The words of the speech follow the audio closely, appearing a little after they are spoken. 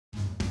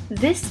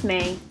This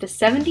May, the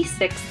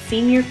 76th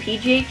Senior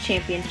PGA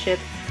Championship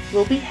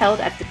will be held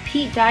at the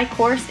Pete Dye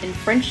course in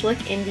French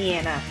Lick,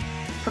 Indiana.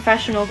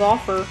 Professional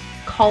golfer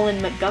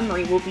Colin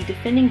Montgomery will be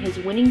defending his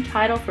winning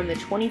title from the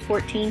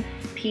 2014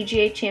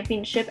 PGA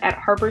Championship at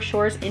Harbor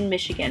Shores in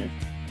Michigan.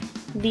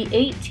 The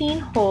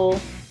 18-hole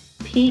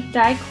Pete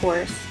Dye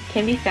course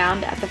can be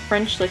found at the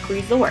French Lick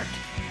Resort.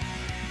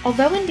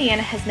 Although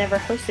Indiana has never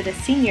hosted a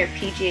Senior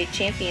PGA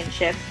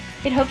Championship,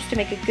 it hopes to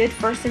make a good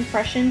first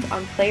impressions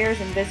on players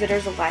and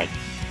visitors alike.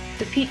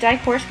 The Pete Dye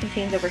course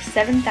contains over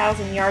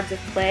 7,000 yards of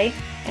play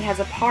and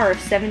has a par of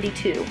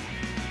 72.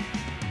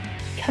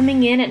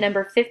 Coming in at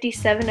number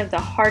 57 of the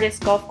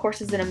hardest golf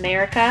courses in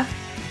America,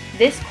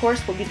 this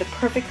course will be the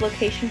perfect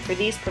location for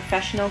these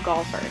professional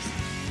golfers.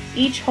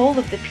 Each hole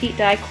of the Pete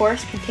Dye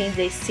course contains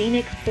a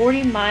scenic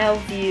 40-mile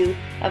view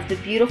of the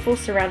beautiful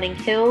surrounding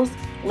hills,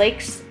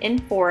 lakes,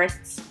 and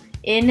forests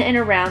in and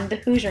around the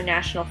Hoosier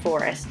National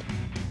Forest.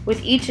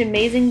 With each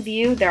amazing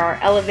view, there are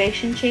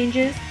elevation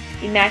changes,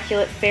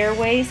 immaculate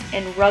fairways,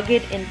 and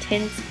rugged,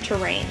 intense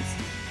terrains.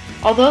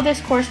 Although this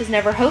course has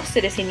never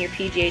hosted a Senior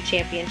PGA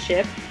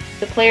Championship,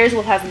 the players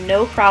will have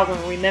no problem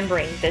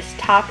remembering this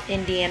top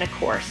Indiana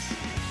course.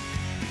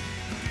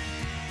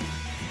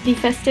 The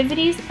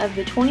festivities of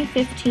the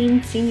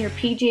 2015 Senior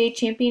PGA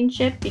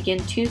Championship begin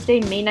Tuesday,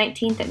 May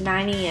 19th at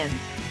 9 a.m.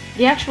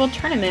 The actual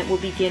tournament will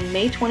begin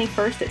May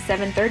 21st at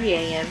 7:30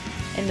 a.m.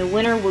 and the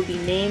winner will be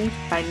named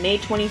by May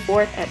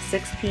 24th at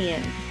 6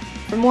 p.m.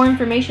 For more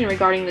information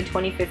regarding the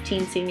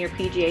 2015 Senior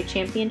PGA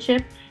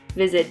Championship,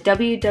 visit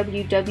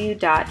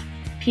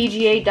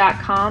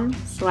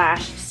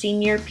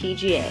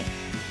www.pga.com/seniorpga.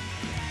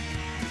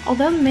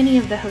 Although many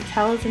of the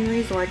hotels and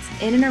resorts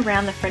in and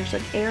around the French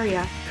Lick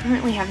area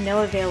currently have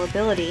no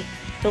availability,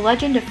 the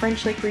Legend of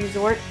French Lick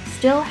Resort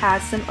still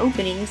has some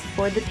openings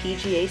for the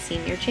PGA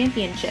Senior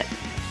Championship.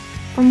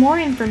 For more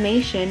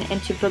information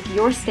and to book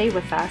your stay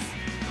with us,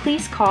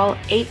 please call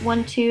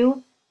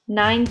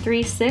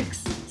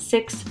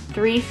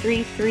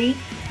 812-936-6333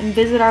 and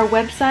visit our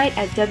website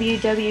at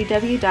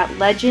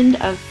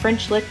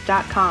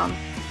www.legendoffrenchlick.com.